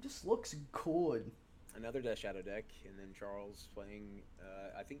 It just looks good. Another Death Shadow deck, and then Charles playing,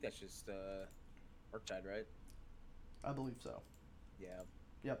 I think that's just Arctide, right? I believe so. Yeah.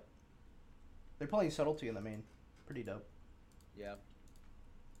 Yep. They're playing Subtlety in the main. Pretty dope. Yeah.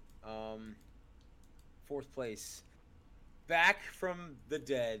 4th place. Back from the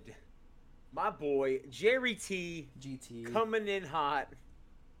dead. My boy, Jerry T. GT. Coming in hot.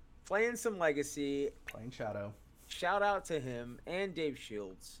 Playing some Legacy. Playing Shadow. Shout out to him and Dave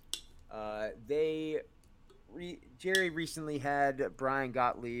Shields. Jerry recently had Brian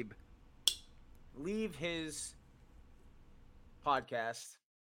Gottlieb leave his podcast,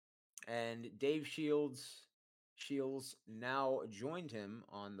 and Dave Shields now joined him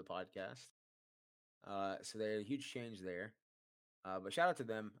on the podcast. So they had a huge change there. But shout out to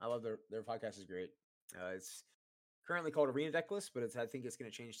them. I love their podcast is great. It's currently called Arena Decklist, but I think it's going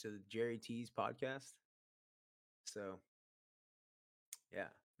to change to Jerry T's podcast. So, yeah.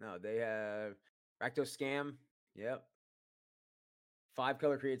 No, they have Rakdos Scam. Yep.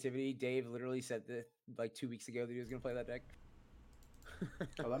 5-color creativity. Dave literally said that like 2 weeks ago that he was going to play that deck.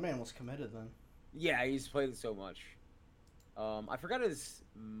 Oh, that man was committed then. Yeah, he's played it so much. I forgot his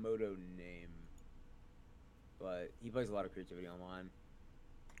moto name, but he plays a lot of creativity online.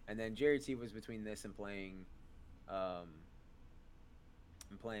 And then Jerry T was between this and playing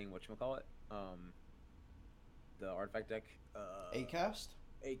whatchamacallit? The artifact deck. Acast?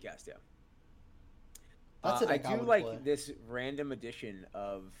 Acast, yeah. That's a I deck I do would like play. this random addition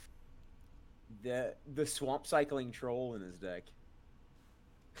of the swamp cycling troll in his deck.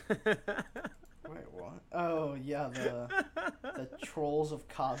 Wait, what? Oh yeah, the Trolls of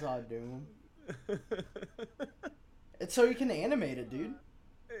Khazad Doom. It's so you can animate it, dude.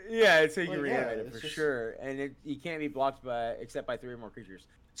 Yeah, it's so you can Like, reanimate yeah, it for it's just- sure, and you can't be blocked except by 3 or more creatures.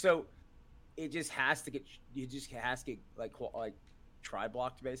 So it just has to get like tri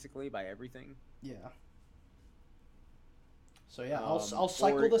blocked basically by everything. Yeah. So yeah, I'll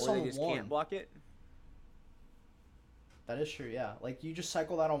cycle this or on they just one. can't block it. That is true. Yeah, like you just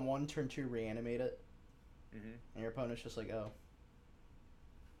cycle that on one, turn 2, reanimate it, and your opponent's just like, oh,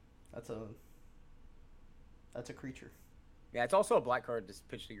 that's a creature. Yeah, it's also a black card to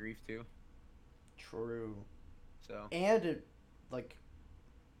pitch to grief too. True. So And it like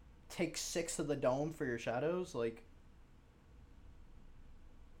takes 6 of the dome for your shadows. Like,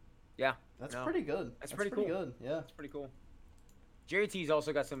 yeah, that's pretty good. That's pretty cool. good. Yeah. It's pretty cool. Jerry T's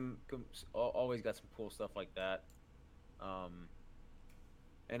also got always got some cool stuff like that.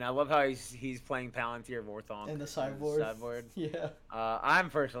 And I love how he's playing Palantir Vorthonk In the sideboard. Yeah. I'm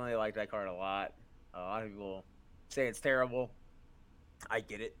personally like that card a lot. A lot of people say it's terrible. I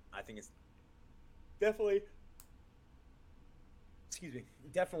get it. I think it's definitely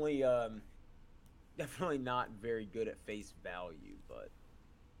definitely not very good at face value, but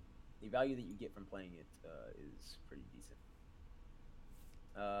the value that you get from playing it is pretty decent.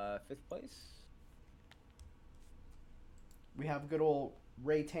 5th place. We have good old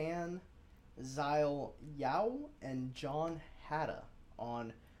Raytan, Zyle Yao, and John Hatta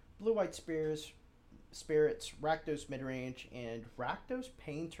on Blue-White Spirits, Rakdos Midrange, and Rakdos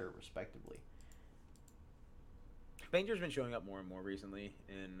Painter, respectively. Painter's been showing up more and more recently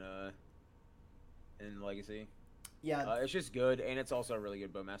in Legacy. Yeah. It's just good, and it's also a really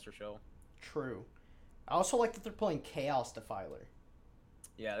good Bowmaster shell. True. I also like that they're playing Chaos Defiler.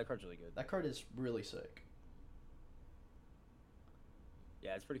 Yeah, that card's really good. That card is really sick.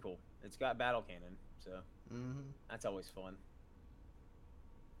 Yeah, it's pretty cool. It's got Battle Cannon, so that's always fun.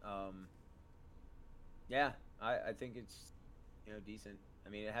 Yeah, I think it's decent. I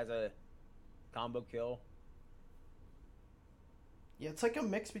mean, it has a combo kill. Yeah, it's like a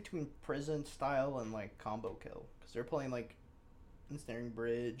mix between prison style and like combo kill, because they're playing like Ensnaring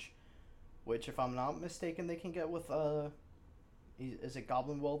Bridge, which if I'm not mistaken they can get with is it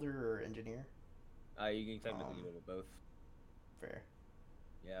Goblin Welder or Engineer? You can technically get it with both. Fair.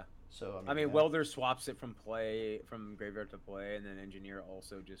 Yeah. So I mean, Welder swaps it from graveyard to play, and then Engineer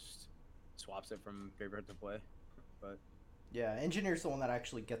also just swaps it from graveyard to play. But yeah, Engineer's the one that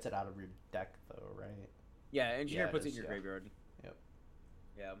actually gets it out of your deck, though, right? Yeah, Engineer puts it in is, your graveyard. Yep.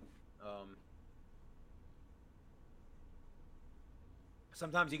 Yeah.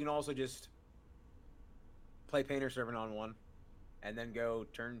 Sometimes you can also just play Painter Servant on one, and then go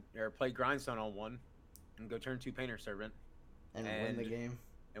play Grindstone on one, and go turn 2 Painter Servant, and win the game.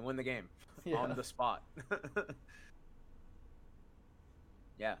 And win the game Yeah. on the spot.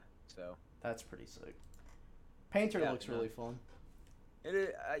 Yeah. So that's pretty sick. Painter looks really fun. It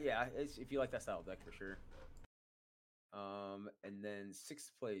is, yeah. If you like that style deck for sure. And then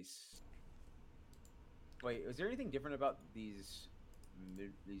 6th place. Wait, is there anything different about these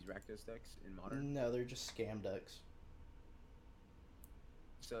Rakdos decks in Modern? No, they're just scam decks.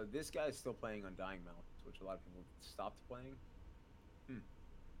 So this guy's still playing on Dying Mount, which a lot of people stopped playing.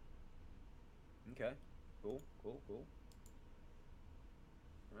 Okay. Cool. Well,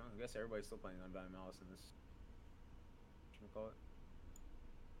 I guess everybody's still playing on Dying Malice in this. Whatchamacallit?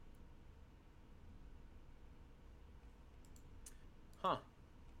 Huh.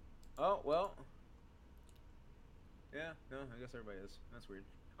 Oh, well. Yeah, no, I guess everybody is. That's weird.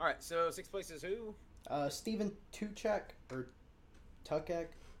 Alright, so 6th place is who? Steven Tuchek, or Tukek.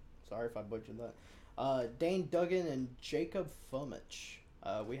 Sorry if I butchered that. Dane Duggan and Jacob Fumich.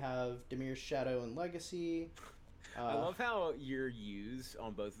 We have Demir's Shadow and Legacy. I love how your U's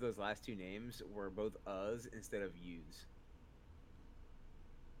on both of those last 2 names were both us instead of U's.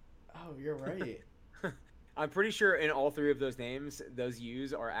 Oh, you're right. I'm pretty sure in all 3 of those names, those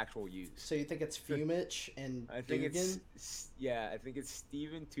U's are actual U's. So you think it's Fumich and I think Dugan? I think it's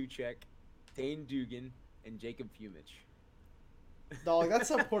Steven Tuchek, Dane Dugan, and Jacob Fumich. Dog, that's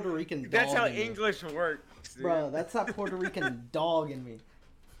that Puerto Rican dog. That's how in me. English works, dude. Bro, that's that Puerto Rican dog in me.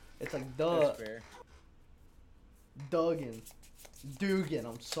 It's like, duh. That's fair. Dugan,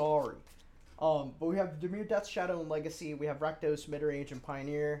 I'm sorry. But we have Dimir, Death Shadow, and Legacy. We have Rakdos, Midrange, and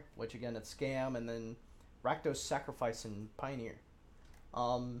Pioneer, which again it's Scam, and then Rakdos, Sacrifice, and Pioneer.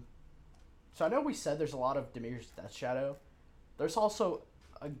 So I know we said there's a lot of Dimir's Death Shadow. There's also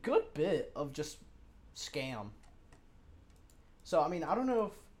a good bit of just Scam. So I mean, I don't know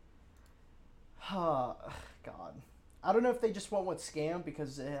if God. I don't know if they just went with Scam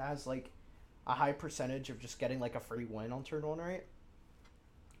because it has like a high percentage of just getting like a free win on turn 1, right?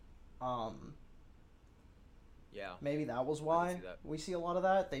 Yeah. Maybe that was why we see a lot of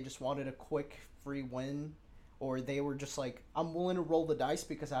that. They just wanted a quick free win, or they were just like, I'm willing to roll the dice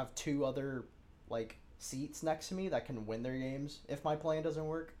because I have 2 other like seats next to me that can win their games if my plan doesn't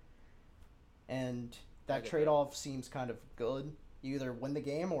work. And that trade-off seems kind of good. You either win the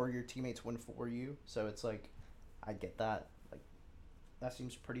game or your teammates win for you. So it's like, I get that. Like, that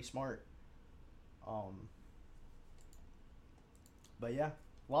seems pretty smart. But yeah,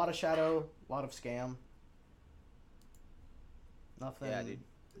 a lot of Shadow, a lot of Scam. Nothing. Yeah, dude.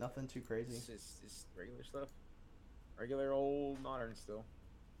 Nothing too crazy. It's regular stuff. Regular old modern still.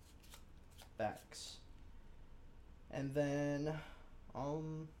 Facts. And then,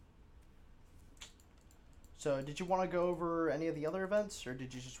 so did you want to go over any of the other events, or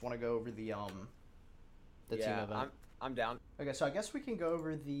did you just want to go over the team event? I'm down. Okay, so I guess we can go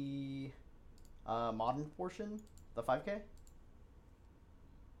over the modern portion, the 5K.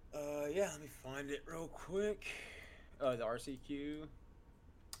 Yeah, let me find it real quick. The RCQ.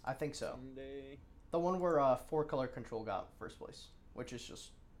 I think so. Sunday. The one where 4-color control got first place, which is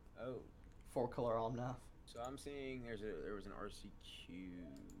just 4-color Omnath. So I'm seeing there was an RCQ.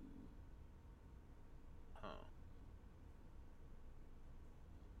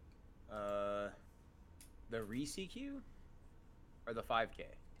 The ReCQ or the 5K?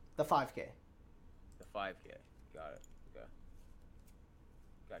 The 5K. The 5K. Got it. Okay.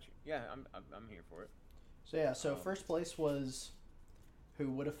 Got you. Yeah, I'm here for it. So yeah, first place was, who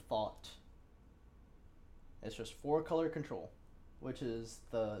would have thought? It's just 4-color control, which is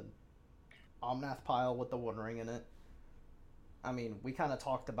the Omnath pile with the One Ring in it. I mean, we kind of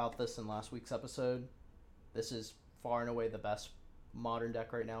talked about this in last week's episode. This is far and away the best modern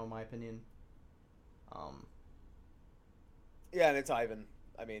deck right now, in my opinion. Yeah, and it's Ivan.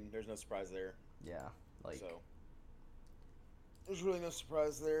 I mean, there's no surprise there. Yeah, so there's really no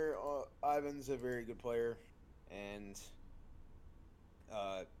surprise there. Ivan's a very good player, and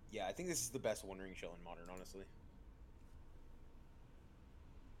yeah, I think this is the best One Ring shell in modern, honestly.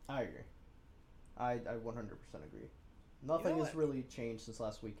 I agree. I 100% agree. Nothing has really changed since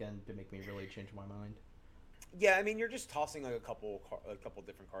last weekend to make me really change my mind. Yeah, I mean, you're just tossing like a couple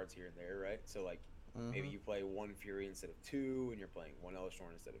different cards here and there, right? So like maybe you play 1 Fury instead of 2, and you're playing 1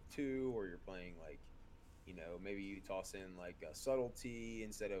 Elishorn instead of 2, or you're playing like, you know, maybe you toss in like a Subtlety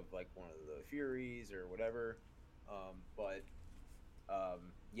instead of like one of the Furies or whatever.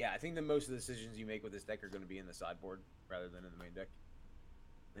 Yeah, I think that most of the decisions you make with this deck are going to be in the sideboard rather than in the main deck.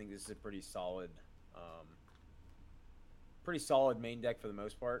 I think this is a pretty solid main deck for the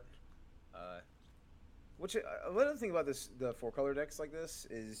most part. Which another thing about this, the 4-color decks like this,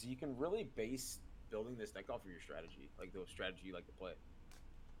 is you can really base building this deck off of your strategy, like the strategy you like to play.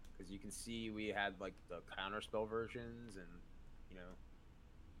 Because you can see we had like the counterspell versions, and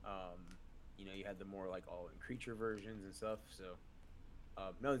you had the more like all-in creature versions and stuff. So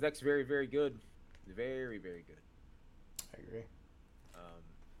no, the deck's very, very good, very, very good. I agree.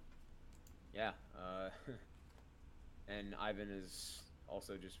 Yeah, and Ivan is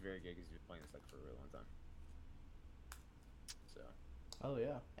also just very good because he's been playing this deck for a really long time. So. Oh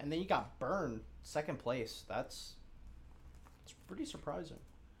yeah, and then you got Burn second place. It's pretty surprising.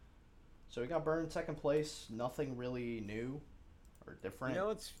 So we got Burn second place. Nothing really new or different. You know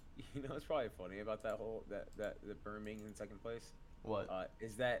what's probably funny about that whole that Burn being in second place? What?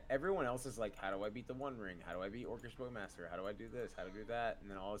 Is that everyone else is like, how do I beat the One Ring? How do I beat Orcish Bowmaster? How do I do this? How to do that? And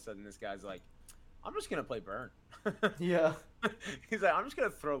then all of a sudden this guy's like, I'm just gonna play Burn. Yeah. He's like, I'm just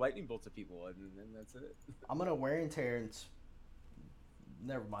gonna throw lightning bolts at people, and then that's it. I'm gonna Wear and Tear, and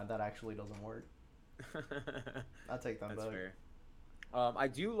never mind. That actually doesn't work. I'll take that. That's back. fair. I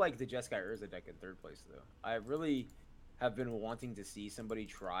do like the Jeskai Urza deck in third place though. I really have been wanting to see somebody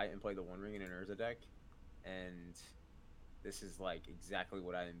try and play the One Ring in an Urza deck, and this is like exactly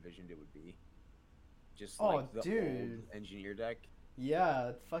what I envisioned it would be. Just like the old engineer deck.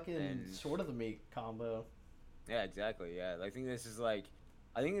 Yeah, fucking Sword of the Meek combo. Yeah, exactly. Yeah, I think this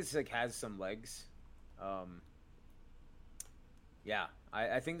has some legs. Yeah,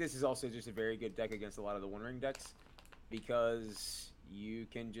 I think this is also just a very good deck against a lot of the One Ring decks, because you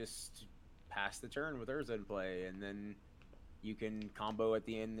can just pass the turn with Urza in play, and then you can combo at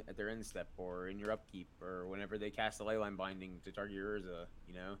their end step or in your upkeep or whenever they cast a Leyline Binding to target your Urza,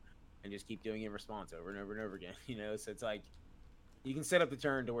 and just keep doing it in response over and over and over again, So it's like you can set up the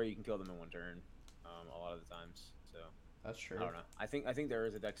turn to where you can kill them in one turn, a lot of the times. So That's true. I don't know. I think there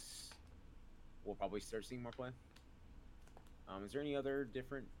is a decks we'll probably start seeing more play. Is there any other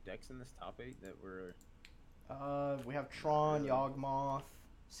different decks in this top 8 that were? We have Tron, Yawgmoth,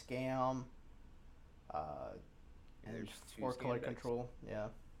 Scam, and there's 4 color decks. control. Yeah.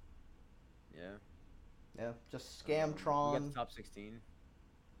 Yeah. Yeah, just Scam, We Tron. got the top 16.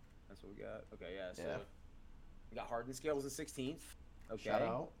 That's what we got. Okay, yeah. So Yeah. we got Hardened Scales in 16th. Okay.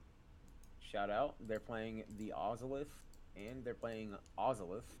 Shout out. They're playing the Ozolith, and they're playing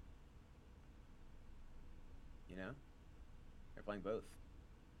Ozolith. They're playing both.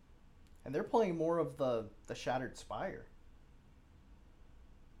 And they're playing more of the Shattered Spire.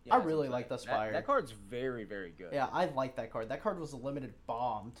 Yeah, I that's really what I'm like the saying. Spire. That card's very, very good. Yeah, I like that card. That card was a limited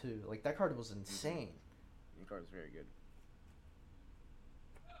bomb, too. Like, that card was insane. That card's very good.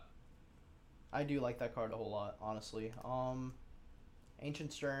 I do like that card a whole lot, honestly.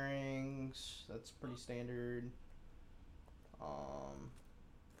 Ancient Stirrings, that's pretty standard.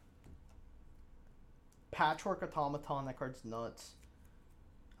 Patchwork Automaton, that card's nuts.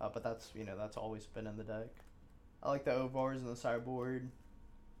 But that's always been in the deck. I like the Ovars and the sideboard.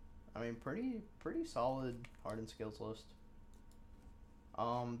 I mean, pretty solid Hardened Skills list.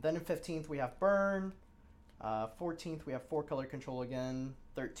 Then in 15th we have Burn. 14th we have 4 color control again.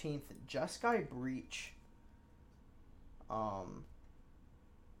 13th Jeskai Breach.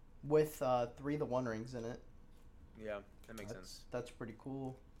 With 3 the One Rings in it. Yeah, that makes sense. That's pretty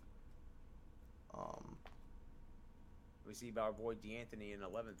cool. We see our boy D'Anthony in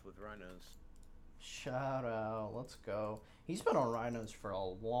 11th with Rhinos. Shout out, let's go. He's been on Rhinos for a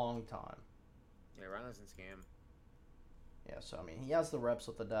long time. Yeah, Rhinos and Scam. Yeah, so I mean, he has the reps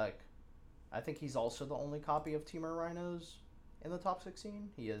with the deck. I think he's also the only copy of Teamer Rhinos in the top 16.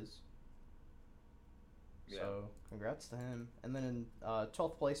 He is. Yeah. So, congrats to him. And then in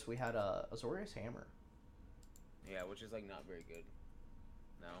 12th place, we had Azorius Hammer. Yeah, which is like not very good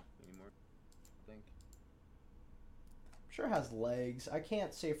now anymore, I think. I'm sure it has legs. I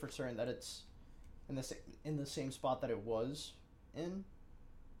can't say for certain that it's in the same spot that it was in.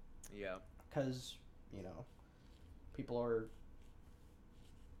 Yeah. Because,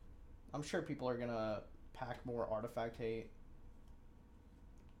 I'm sure people are going to pack more artifact hate.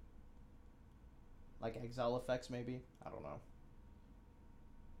 Like exile effects, maybe? I don't know.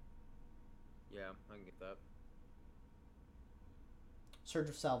 Yeah, I can get that. Surge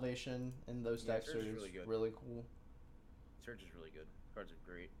of Salvation in those decks Surge are is really good. really cool. Surge is really good. Cards are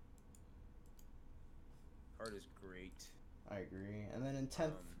great. Card is great. I agree. And then in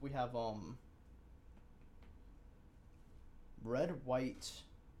 10th, we have red, white.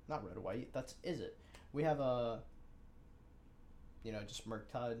 Not red, white. Is it? We have just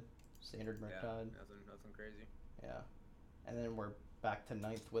Murktide. Standard Murktide. Yeah, nothing crazy. Yeah. And then we're back to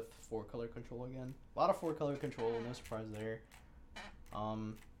 9th with 4 color control again. A lot of 4 color control, no surprise there.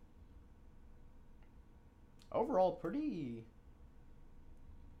 Overall, pretty...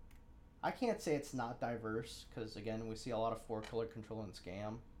 I can't say it's not diverse, because, again, we see a lot of 4 color control and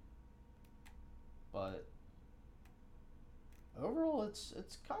Scam. But overall, it's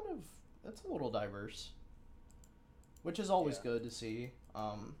a little diverse. Which is always good to see,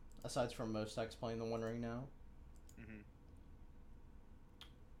 aside from most decks playing the One Ring now. Mm-hmm.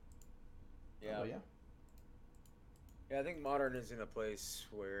 Yeah. Oh, yeah. Yeah, I think Modern is in a place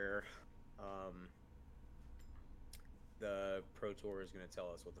where the Pro Tour is going to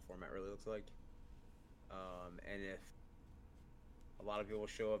tell us what the format really looks like. And if a lot of people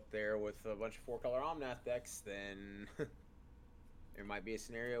show up there with a bunch of 4-color Omnath decks, then there might be a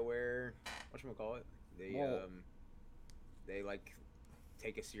scenario where, whatchamacallit, they like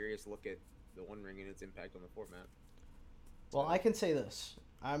take a serious look at the One Ring and its impact on the format. Well, I can say this.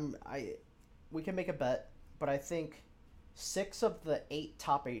 We can make a bet, but I think 6 of the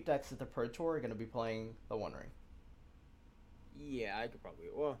top 8 decks at the Pro Tour are going to be playing the One Ring. Yeah, I could probably.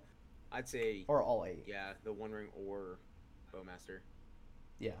 Well, I'd say. Or all 8. Yeah, the One Ring or Bowmaster.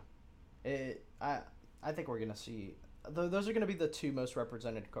 Yeah. I think we're going to see. Those are going to be the 2 most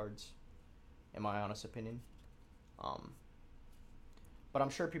represented cards, in my honest opinion. But I'm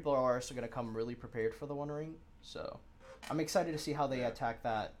sure people are also going to come really prepared for the One Ring. So I'm excited to see how they attack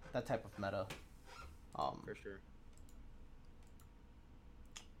that type of meta. For sure.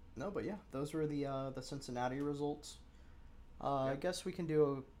 No, but yeah, those were the Cincinnati results. I guess we can do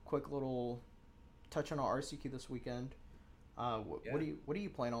a quick little touch on our RCQ this weekend. What do you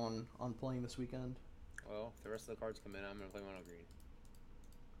plan on playing this weekend? Well, if the rest of the cards come in, I'm gonna play mono green.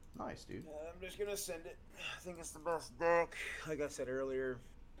 Nice, dude. I'm just gonna send it. I think it's the best deck, like I said earlier,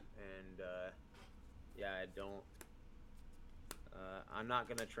 and I don't. I'm not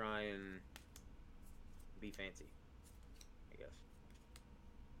gonna try and be fancy, I guess.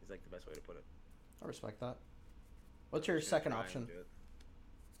 Is like the best way to put it. I respect that. What's your second option?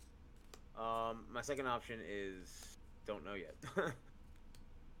 My second option is don't know yet.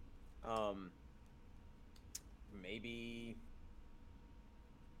 Maybe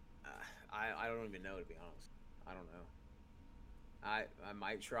I don't even know, to be honest. I don't know. I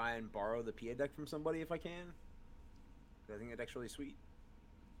might try and borrow the PA deck from somebody if I can. I think that deck's really sweet.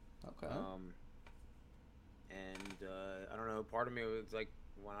 Okay. And I don't know. Part of me was like,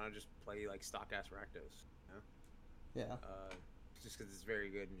 why not just play like stock ass Rakdos? You know? Yeah. Just because it's very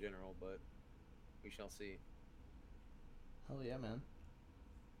good in general, but we shall see. Hell yeah, man.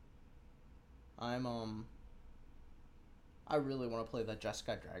 I really want to play that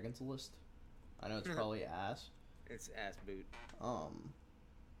Jeskai Dragons list. I know it's probably ass. It's ass boot.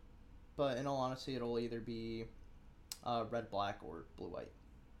 But in all honesty, it'll either be red black or blue white.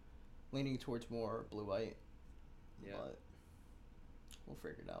 Leaning towards more blue white. Yeah. But we'll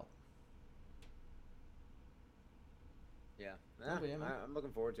figure it out. Yeah. Yeah, man. I'm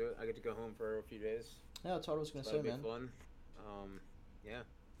looking forward to it. I get to go home for a few days. Yeah, that's what I was gonna say, That'll be man. fun. Yeah.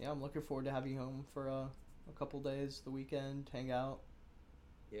 Yeah, I'm looking forward to having you home for a couple days, the weekend, hang out.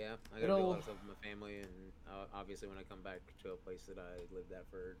 Yeah, I gotta do a lot of stuff with my family, and obviously when I come back to a place that I lived at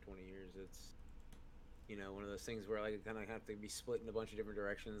for 20 years, it's, you know, one of those things where I kind of have to be split in a bunch of different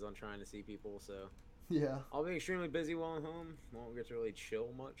directions on trying to see people, so. Yeah. I'll be extremely busy while I'm home. Won't get to really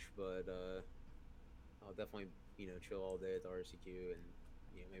chill much, but I'll definitely, you know, chill all day at the RCQ, and,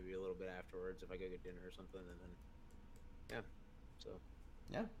 you know, maybe a little bit afterwards if I go get dinner or something, and then, yeah, so.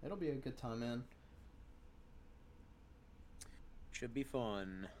 Yeah, it'll be a good time, man. Should be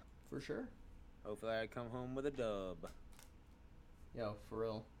fun. For sure. Hopefully I come home with a dub. Yo, for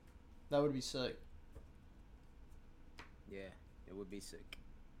real. That would be sick. Yeah, it would be sick.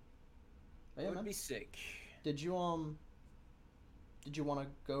 Yeah, it would be sick. Did you want to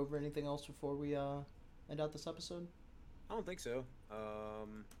go over anything else before we end out this episode? I don't think so. No,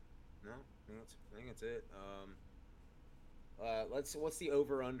 I think that's it. What's the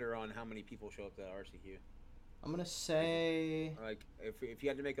over under on how many people show up to RCQ? I'm gonna say, like if you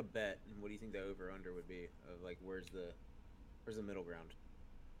had to make a bet, what do you think the over under would be? Of like where's the middle ground?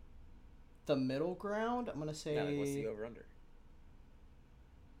 The middle ground? I'm gonna say. Yeah, like what's the over under?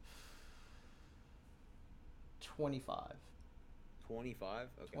 25. 25?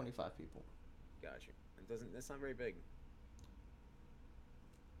 Okay. 25 people. Gotcha. That's not very big.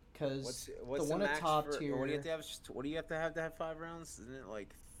 Because what's the one at top tier. What do you have to have 5 rounds? Isn't it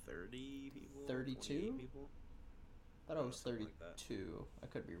like 30 people? 32 people? I thought it was 32. Like I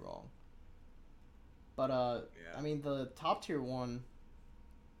could be wrong. But yeah. I mean the top tier one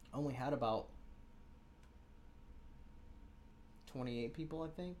only had about 28 people, I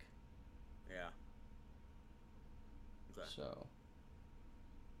think. Yeah. Okay. So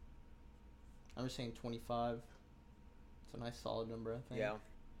I'm just saying 25. It's a nice solid number, I think. Yeah.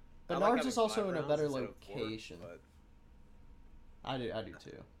 But Narbs is also in a better location. 4, but... I do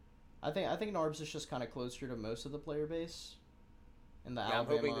too. I think Narbs is just kind of closer to most of the player base. In the Alabama. I'm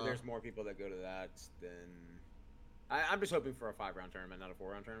hoping that there's more people that go to that than. I'm just hoping for a 5-round tournament, not a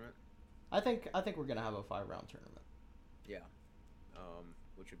 4-round tournament. I think we're gonna have a 5-round tournament. Yeah,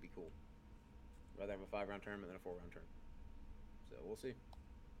 which would be cool. Rather have a 5-round tournament than a 4-round tournament. So we'll see.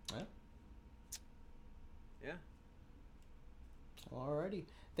 Yeah. Yeah. Alrighty.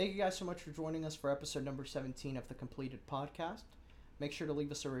 Thank you guys so much for joining us for episode number 17 of the Completed Podcast. Make sure to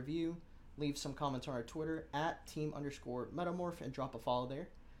leave us a review, leave some comments on our Twitter at @team_metamorph, and drop a follow there.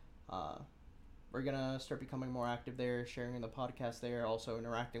 We're going to start becoming more active there, sharing the podcast there, also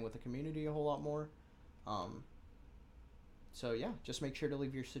interacting with the community a whole lot more. So yeah, just make sure to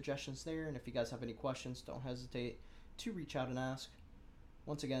leave your suggestions there, and if you guys have any questions, don't hesitate to reach out and ask.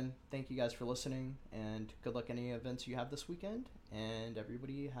 Once again, thank you guys for listening, and good luck any events you have this weekend, and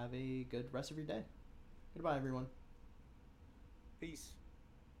everybody have a good rest of your day. Goodbye, everyone. Peace.